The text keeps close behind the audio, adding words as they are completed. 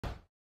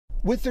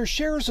With their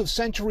shares of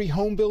Century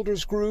Home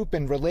Builders Group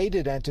and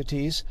related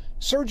entities,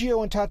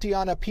 Sergio and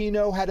Tatiana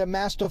Pino had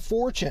amassed a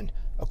fortune,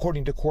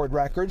 according to court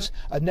records,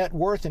 a net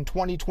worth in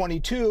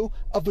 2022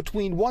 of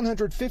between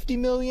 $150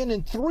 million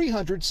and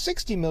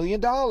 $360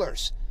 million.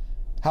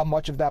 How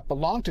much of that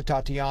belonged to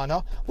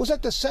Tatiana was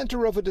at the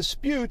center of a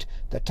dispute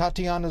that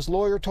Tatiana's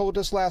lawyer told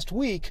us last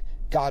week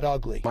got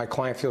ugly. My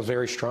client feels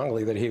very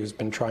strongly that he has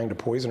been trying to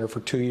poison her for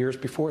 2 years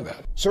before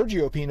that.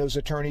 Sergio Pino's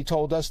attorney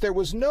told us there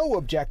was no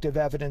objective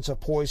evidence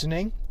of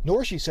poisoning,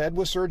 nor, she said,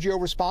 was Sergio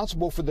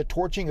responsible for the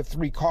torching of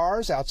 3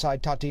 cars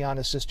outside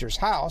Tatiana's sister's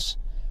house.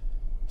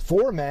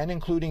 4 men,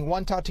 including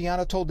one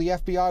Tatiana told the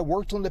FBI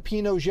worked on the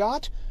Pino's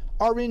yacht,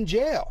 are in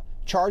jail,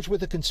 charged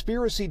with a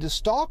conspiracy to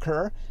stalk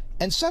her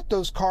and set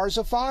those cars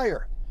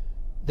afire.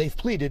 They've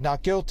pleaded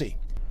not guilty.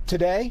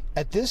 Today,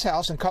 at this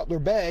house in Cutler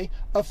Bay,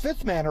 a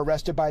 5th man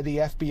arrested by the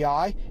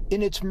FBI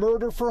in its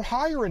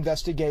murder-for-hire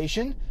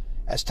investigation,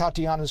 as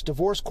Tatiana's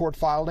divorce court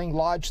filing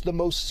lodged the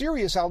most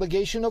serious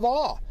allegation of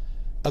all,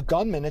 a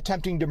gunman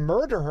attempting to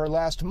murder her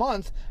last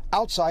month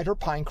outside her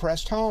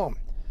Pinecrest home.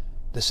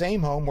 The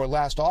same home where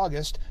last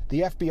August,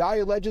 the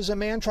FBI alleges a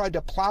man tried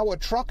to plow a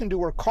truck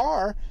into her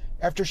car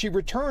after she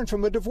returned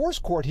from a divorce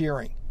court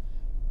hearing.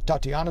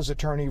 Tatiana's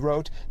attorney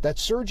wrote that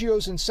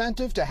Sergio's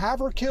incentive to have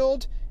her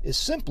killed is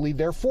simply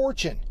their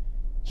fortune.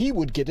 He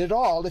would get it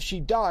all if she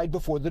died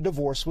before the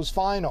divorce was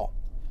final.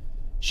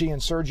 She and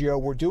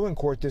Sergio were due in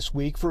court this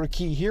week for a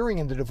key hearing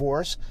in the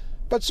divorce,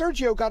 but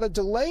Sergio got a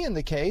delay in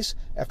the case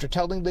after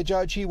telling the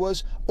judge he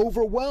was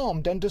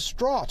overwhelmed and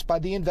distraught by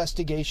the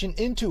investigation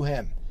into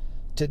him.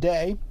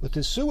 Today, with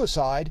his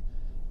suicide,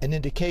 an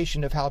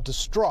indication of how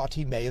distraught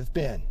he may have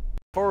been.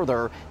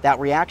 Further, that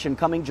reaction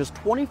coming just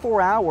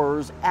 24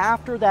 hours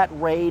after that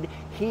raid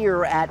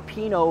here at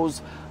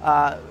Pino's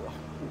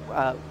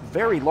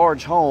very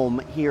large home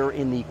here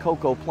in the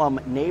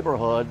Cocoplum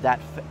neighborhood. That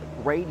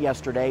raid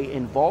yesterday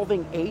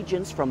involving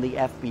agents from the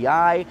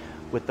FBI,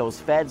 with those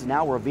feds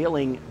now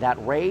revealing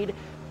that raid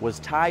was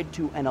tied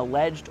to an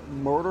alleged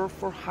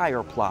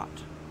murder-for-hire plot.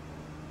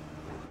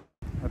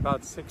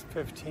 About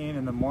 6:15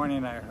 in the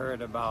morning, I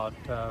heard about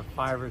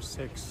 5 or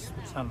 6,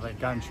 it sounded like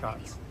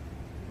gunshots.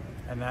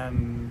 And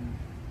then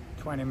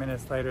 20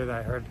 minutes later,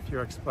 I heard a few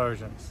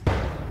explosions.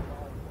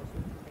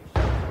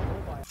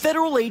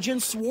 Federal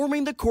agents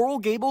swarming the Coral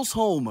Gables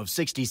home of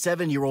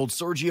 67-year-old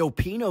Sergio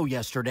Pino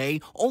yesterday,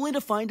 only to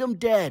find him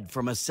dead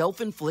from a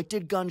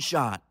self-inflicted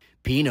gunshot.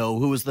 Pino,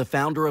 who is the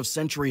founder of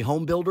Century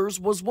Home Builders,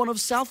 was one of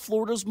South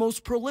Florida's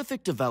most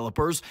prolific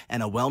developers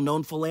and a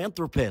well-known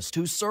philanthropist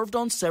who served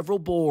on several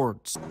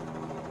boards.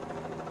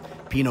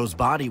 Pino's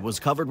body was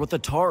covered with a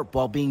tarp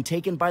while being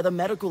taken by the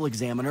medical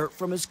examiner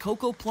from his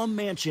Cocoplum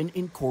mansion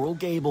in Coral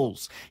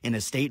Gables. In a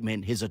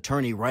statement, his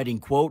attorney writing,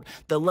 quote,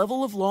 "The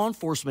level of law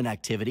enforcement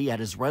activity at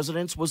his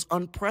residence was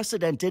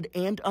unprecedented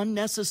and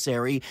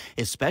unnecessary,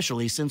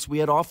 especially since we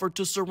had offered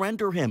to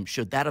surrender him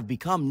should that have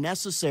become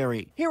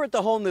necessary." Here at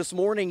the home this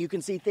morning, you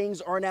can see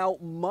things are now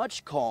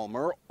much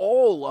calmer.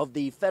 All of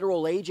the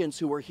federal agents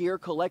who were here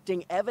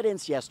collecting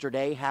evidence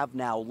yesterday have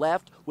now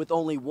left, with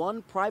only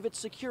one private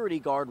security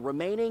guard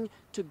remaining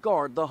to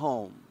guard the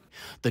home.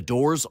 The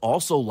doors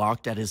also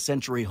locked at his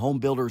Century Home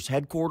Builders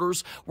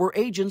headquarters, where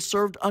agents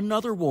served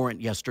another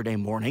warrant yesterday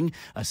morning.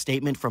 A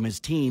statement from his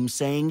team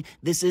saying,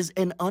 "This is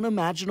an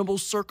unimaginable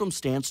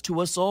circumstance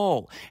to us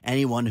all.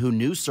 Anyone who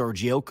knew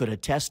Sergio could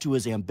attest to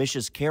his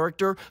ambitious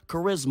character,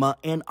 charisma,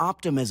 and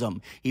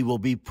optimism. He will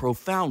be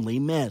profoundly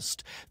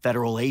missed."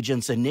 Federal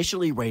agents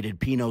initially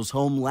raided Pino's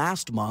home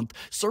last month,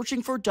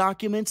 searching for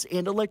documents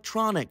and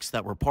electronics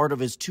that were part of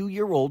his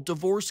 2-year-old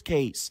divorce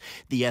case.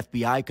 The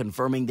FBI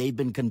confirming they've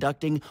been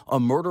conducting a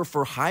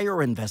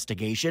murder-for-hire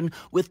investigation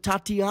with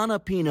Tatiana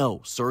Pino,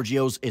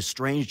 Sergio's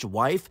estranged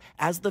wife,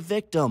 as the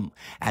victim.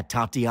 At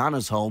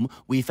Tatiana's home,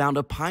 we found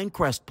a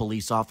Pinecrest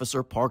police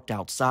officer parked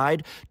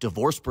outside.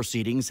 Divorce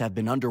proceedings have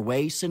been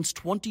underway since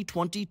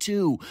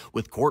 2022,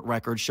 with court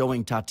records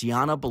showing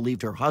Tatiana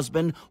believed her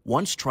husband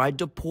once tried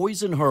to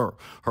poison her.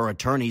 Her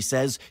attorney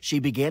says she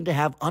began to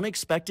have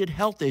unexpected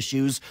health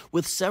issues,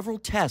 with several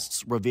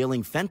tests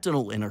revealing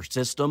fentanyl in her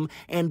system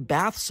and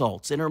bath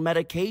salts in her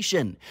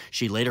medication.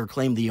 She later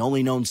claimed the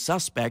only known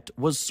suspect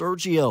was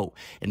Sergio.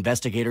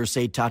 Investigators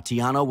say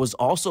Tatiana was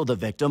also the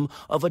victim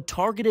of a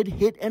targeted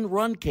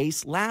hit-and-run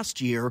case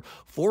last year.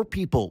 4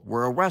 people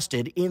were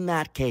arrested in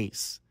that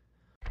case.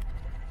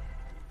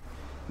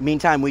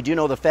 Meantime, we do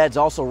know the feds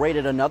also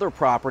raided another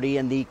property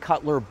in the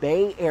Cutler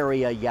Bay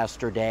area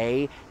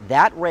yesterday.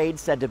 That raid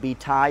said to be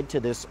tied to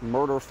this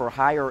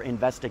murder-for-hire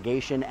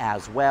investigation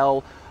as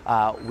well.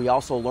 We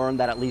also learned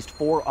that at least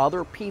 4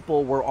 other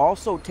people were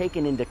also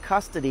taken into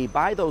custody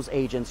by those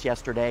agents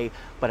yesterday,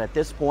 but at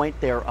this point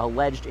their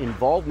alleged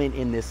involvement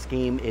in this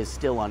scheme is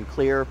still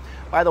unclear.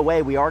 By the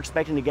way, we are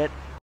expecting to get